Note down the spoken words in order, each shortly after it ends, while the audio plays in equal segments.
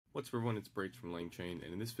What's up everyone, it's Breaks from LangChain,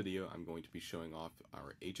 and in this video I'm going to be showing off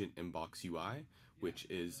our Agent Inbox UI, which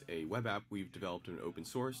is a web app we've developed and open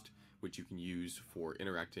sourced, which you can use for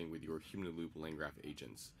interacting with your human-in-the-loop LangGraph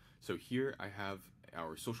agents. So here I have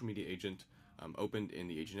our social media agent opened in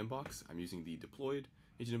the Agent Inbox. I'm using the deployed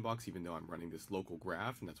Agent Inbox even though I'm running this local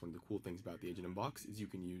graph, and that's one of the cool things about the Agent Inbox is you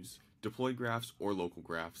can use deployed graphs or local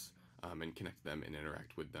graphs and connect them and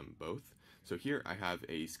interact with them both. So here I have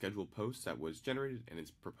a scheduled post that was generated and is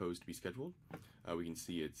proposed to be scheduled. We can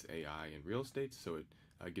see it's AI and real estate, so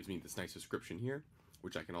it gives me this nice description here,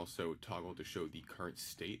 which I can also toggle to show the current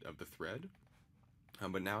state of the thread.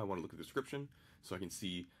 But now I want to look at the description, so I can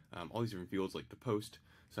see all these different fields like the post,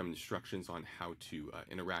 some instructions on how to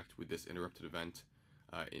interact with this interrupted event,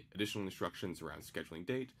 additional instructions around scheduling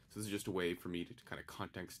date. So this is just a way for me to kind of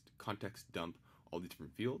context dump all these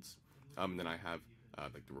different fields. And then I have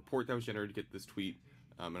like the report that was generated to get this tweet,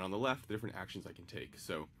 and on the left, the different actions I can take.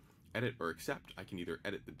 So edit or accept, I can either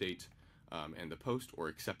edit the date and the post or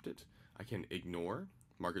accept it. I can ignore,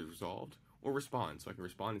 mark as resolved, or respond. So I can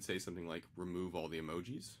respond and say something like remove all the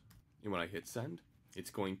emojis. And when I hit send, it's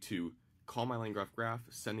going to call my LangGraph graph,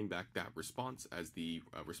 sending back that response as the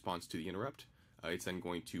response to the interrupt. It's then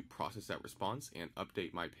going to process that response and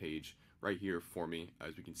update my page right here for me.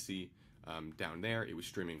 As we can see down there, it was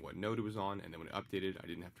streaming what node it was on, and then when it updated, I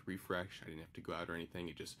didn't have to refresh, I didn't have to go out or anything,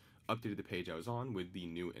 it just updated the page I was on with the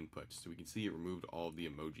new inputs. So we can see it removed all of the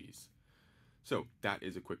emojis. So that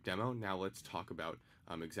is a quick demo. Now let's talk about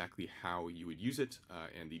exactly how you would use it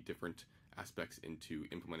and the different aspects into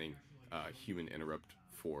implementing human interrupt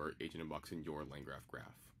for Agent Inbox in your LangGraph graph.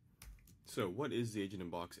 So what is the Agent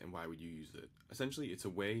Inbox and why would you use it? Essentially, it's a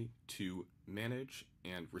way to manage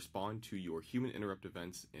and respond to your human interrupt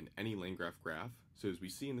events in any LangGraph graph. So as we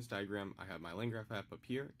see in this diagram, I have my LangGraph app up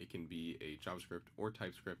here. It can be a JavaScript or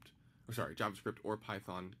JavaScript or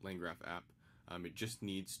Python LangGraph app. It just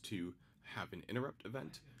needs to have an interrupt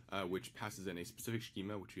event, which passes in a specific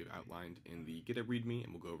schema, which we have outlined in the GitHub README,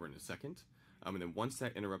 and we'll go over in a second. And then once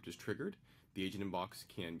that interrupt is triggered, the Agent Inbox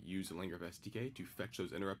can use the LangGraph SDK to fetch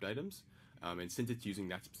those interrupt items. And since it's using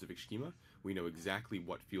that specific schema, we know exactly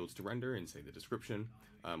what fields to render in, say, the description,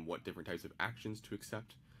 what different types of actions to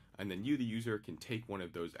accept, and then you, the user, can take one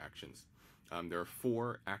of those actions. There are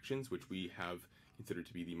 4 actions which we have considered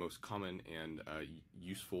to be the most common and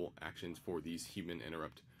useful actions for these human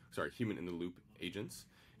in the loop agents,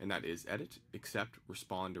 and that is edit, accept,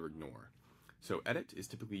 respond, or ignore. So edit is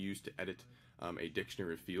typically used to edit a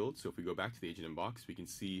dictionary of fields. So if we go back to the Agent Inbox, we can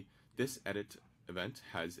see this edit event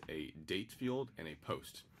has a date field and a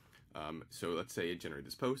post. So let's say it generated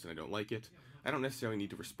this post and I don't like it. I don't necessarily need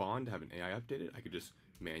to respond to have an AI update it. I could just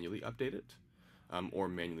manually update it or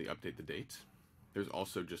manually update the date. There's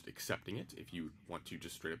also just accepting it if you want to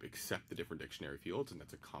just straight up accept the different dictionary fields, and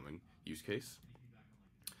that's a common use case.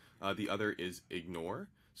 The other is ignore.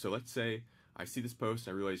 So let's say I see this post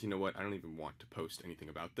and I realize, you know what, I don't even want to post anything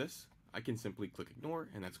about this. I can simply click ignore,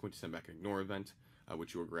 and that's going to send back an ignore event,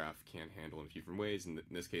 which your graph can handle in a few different ways. In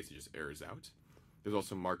this case, it just errors out. There's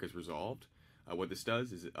also mark as resolved. What this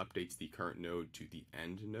does is it updates the current node to the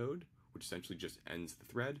end node, which essentially just ends the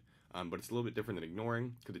thread. But it's a little bit different than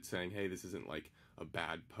ignoring, because it's saying, hey, this isn't like a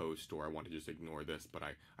bad post, or I want to just ignore this, but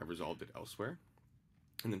I resolved it elsewhere.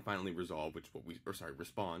 And then finally respond,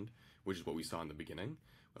 which is what we saw in the beginning,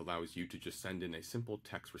 allows you to just send in a simple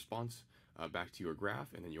text response back to your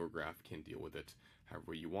graph, and then your graph can deal with it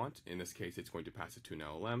however you want. In this case, it's going to pass it to an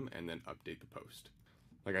LLM and then update the post.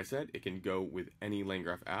 Like I said, it can go with any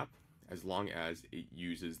LangGraph app as long as it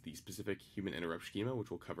uses the specific human interrupt schema, which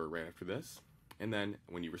we'll cover right after this. And then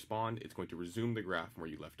when you respond, it's going to resume the graph from where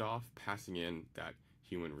you left off, passing in that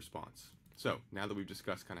human response. So now that we've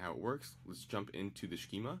discussed kind of how it works, let's jump into the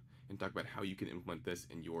schema and talk about how you can implement this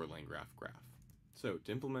in your LangGraph graph. So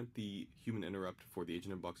to implement the human interrupt for the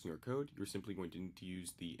Agent Inbox in your code, you're simply going to need to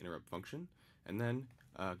use the interrupt function, and then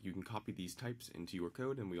you can copy these types into your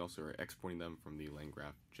code, and we also are exporting them from the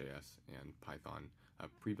LangGraph.js and Python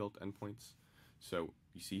pre-built endpoints. So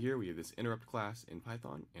you see here we have this interrupt class in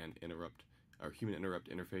Python and human interrupt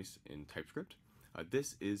interface in TypeScript.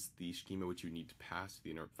 This is the schema which you need to pass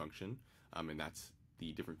the interrupt function, and that's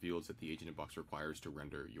the different fields that the Agent Inbox requires to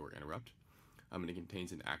render your interrupt. And it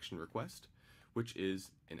contains an action request, which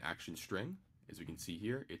is an action string. As we can see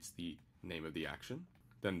here, it's the name of the action.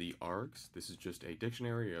 Then the args, this is just a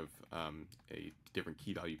dictionary of different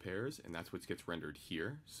key value pairs, and that's what gets rendered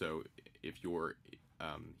here. So if your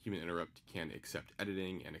human interrupt can accept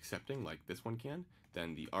editing and accepting like this one can,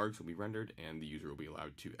 then the args will be rendered and the user will be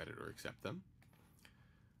allowed to edit or accept them.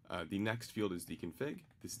 The next field is the config.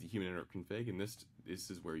 This is the human interrupt config, and this this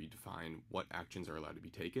is where you define what actions are allowed to be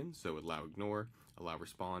taken. So allow ignore, allow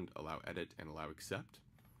respond, allow edit, and allow accept.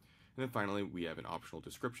 And then finally, we have an optional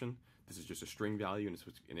description. This is just a string value, and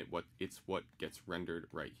it's what gets rendered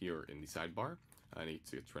right here in the sidebar. And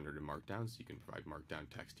it gets rendered in Markdown, so you can provide Markdown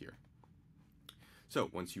text here. So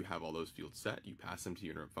once you have all those fields set, you pass them to the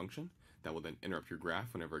interrupt function. That will then interrupt your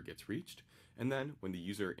graph whenever it gets reached. And then when the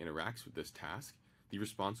user interacts with this task, the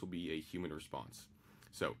response will be a human response.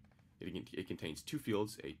 So it contains two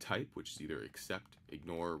fields, a type, which is either accept,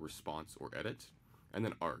 ignore, response, or edit, and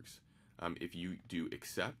then args. If you do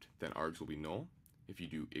accept, then args will be null. If you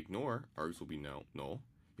do ignore, args will be null.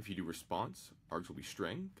 If you do response, args will be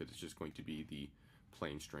string, because it's just going to be the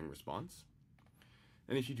plain string response.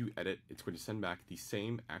 And if you do edit, it's going to send back the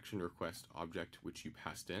same action request object which you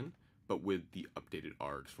passed in, but with the updated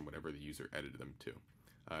args from whatever the user edited them to.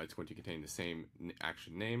 It's going to contain the same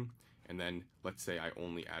action name, and then let's say I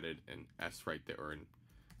only added an S right there, or an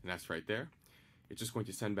S right there. It's just going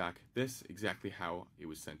to send back this exactly how it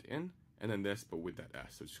was sent in, and then this, but with that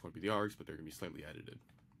S. So it's just going to be the args, but they're going to be slightly edited.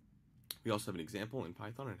 We also have an example in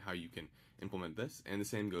Python on how you can implement this, and the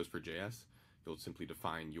same goes for JS. You'll simply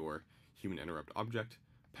define your human interrupt object,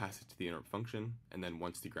 pass it to the interrupt function, and then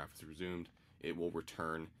once the graph is resumed, it will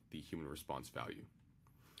return the human response value.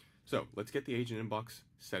 So let's get the agent inbox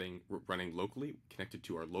setting running locally, connected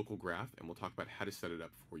to our local graph, and we'll talk about how to set it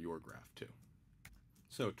up for your graph too.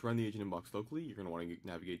 So to run the agent inbox locally, you're going to want to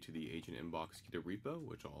navigate to the agent inbox GitHub repo,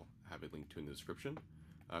 which I'll have a link to in the description.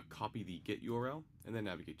 Copy the Git URL, and then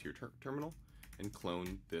navigate to your terminal and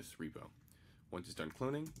clone this repo. Once it's done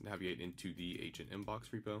cloning, navigate into the agent inbox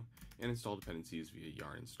repo and install dependencies via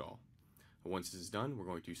yarn install. Once this is done, we're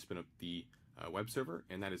going to spin up the web server,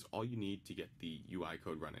 and that is all you need to get the UI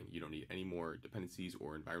code running. You don't need any more dependencies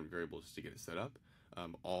or environment variables to get it set up.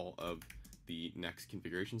 All of the next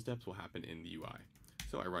configuration steps will happen in the UI.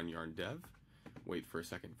 So I run yarn dev, wait for a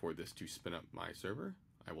second for this to spin up my server.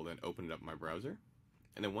 I will then open it up in my browser.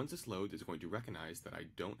 And then once this loads, it's going to recognize that I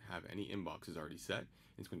don't have any inboxes already set,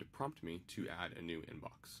 and it's going to prompt me to add a new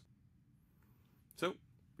inbox. So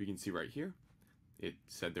we can see right here, it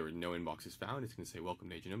said there were no inboxes found. It's going to say, welcome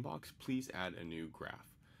to agent inbox, please add a new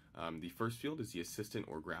graph. The first field is the assistant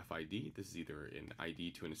or graph ID. This is either an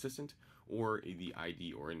ID to an assistant or the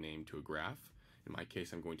ID or a name to a graph. In my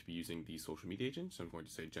case, I'm going to be using the social media agent, so I'm going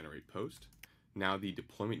to say generate post. Now the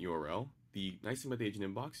deployment URL. The nice thing about the agent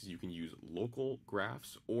inbox is you can use local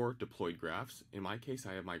graphs or deployed graphs. In my case,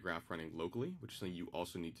 I have my graph running locally, which is something you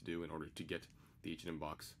also need to do in order to get the agent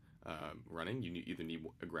inbox running. You either need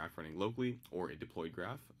a graph running locally or a deployed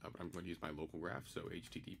graph, but I'm going to use my local graph, so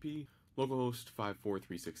HTTP localhost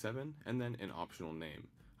 54367, and then an optional name.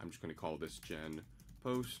 I'm just going to call this gen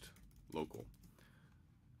post local.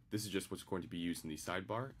 This is just what's going to be used in the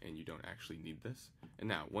sidebar, and you don't actually need this. And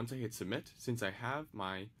now, once I hit submit, since I have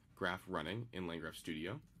my graph running in LangGraph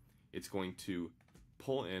Studio, it's going to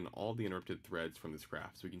pull in all the interrupted threads from this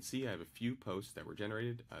graph. So we can see I have a few posts that were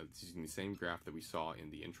generated. It's using the same graph that we saw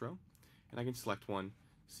in the intro. And I can select one,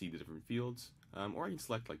 see the different fields, or I can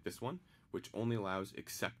select like this one, which only allows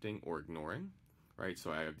accepting or ignoring, right?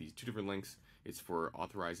 So I have these two different links. It's for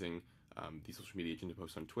authorizing the social media agent to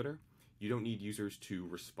post on Twitter. You don't need users to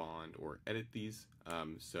respond or edit these.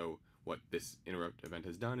 So what this interrupt event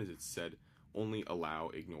has done is it said only allow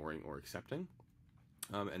ignoring or accepting.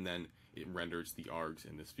 And then it renders the args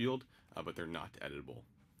in this field, but they're not editable.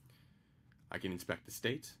 I can inspect the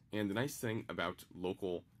state, and the nice thing about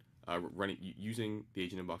local using the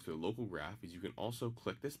agent inbox with a local graph is you can also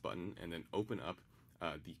click this button and then open up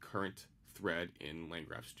the current thread in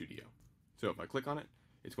LangGraph Studio. So if I click on it,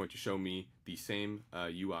 it's going to show me the same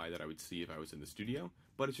UI that I would see if I was in the studio,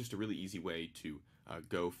 but it's just a really easy way to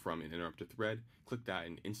go from an interrupted thread, click that,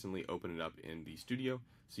 and instantly open it up in the studio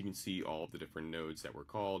so you can see all of the different nodes that were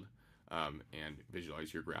called and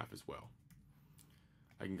visualize your graph as well.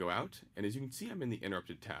 I can go out, and as you can see, I'm in the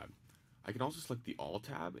interrupted tab. I can also select the all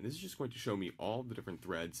tab, and this is just going to show me all the different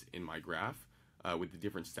threads in my graph with the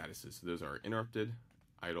different statuses. So those are interrupted,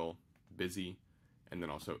 idle, busy, and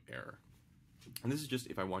then also error. And this is just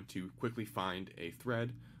if I want to quickly find a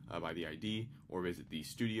thread by the ID or visit the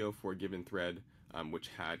studio for a given thread which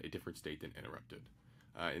had a different state than interrupted.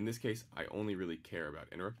 In this case, I only really care about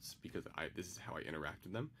interrupts because this is how I interact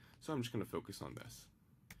with them, so I'm just going to focus on this.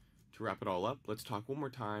 To wrap it all up, let's talk one more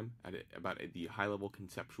time about the high-level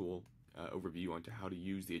conceptual overview onto how to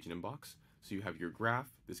use the agent inbox. So you have your graph.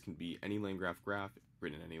 This can be any LangGraph graph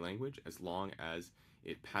written in any language as long as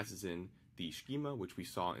it passes in the schema, which we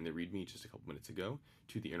saw in the README just a couple minutes ago,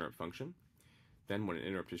 to the interrupt function. Then when an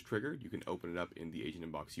interrupt is triggered, you can open it up in the agent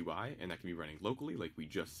inbox UI, and that can be running locally like we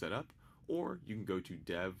just set up, or you can go to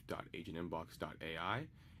dev.agentinbox.ai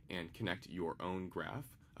and connect your own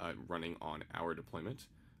graph running on our deployment.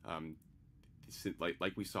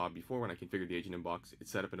 Like we saw before when I configured the agent inbox,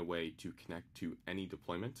 it's set up in a way to connect to any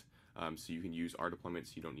deployment. So you can use our deployment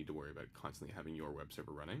so you don't need to worry about constantly having your web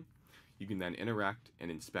server running. You can then interact and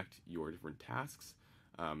inspect your different tasks.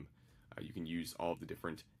 You can use all of the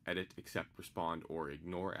different edit, accept, respond, or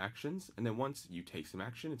ignore actions. And then once you take some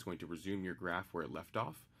action, it's going to resume your graph where it left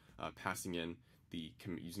off, passing in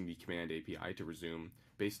using the command API to resume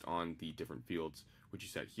based on the different fields which you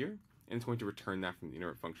set here. And it's going to return that from the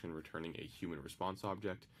inert function, returning a human response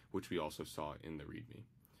object, which we also saw in the README.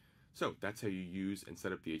 So that's how you use and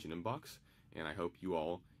set up the agent inbox, and I hope you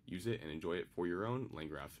all use it and enjoy it for your own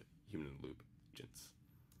LangGraph human-in-the-loop agents.